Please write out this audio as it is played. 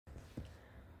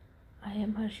I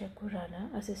am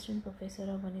Khurana, Assistant Professor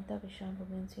of Vanita Vishram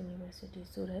Women's University,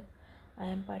 Surat. I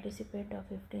am participant of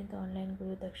 15th Online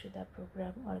Guru Dakshita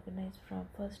program organized from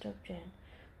 1st of Jan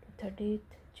to 30th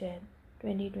Jan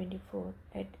 2024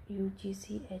 at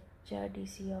UGC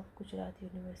HRDC of Gujarat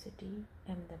University,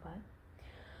 Ahmedabad.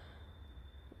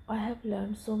 I have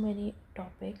learned so many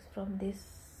topics from this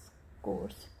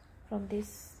course, from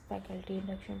this faculty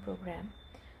induction program.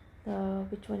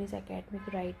 Which one is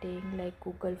academic writing like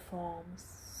Google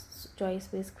Forms,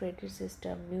 choice-based credit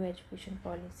system, new education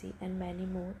policy, and many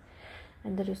more.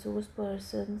 And the resource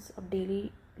persons of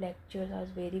daily lectures are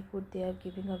very good. They are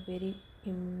giving a very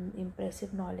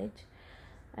impressive knowledge,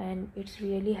 and it's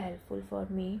really helpful for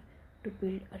me to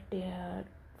build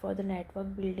for the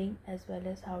network building as well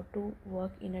as how to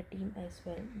work in a team as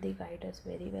well. They guide us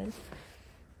very well.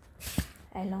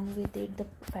 Along with it, the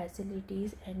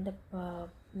facilities and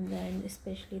and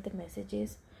especially the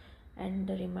messages and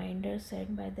the reminders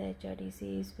sent by the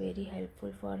HRDC is very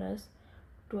helpful for us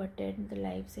to attend the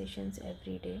live sessions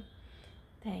every day.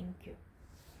 Thank you.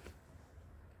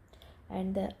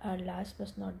 And last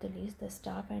but not the least, the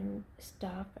staff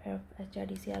of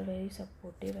HRDC are very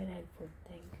supportive and helpful.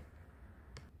 Thank you.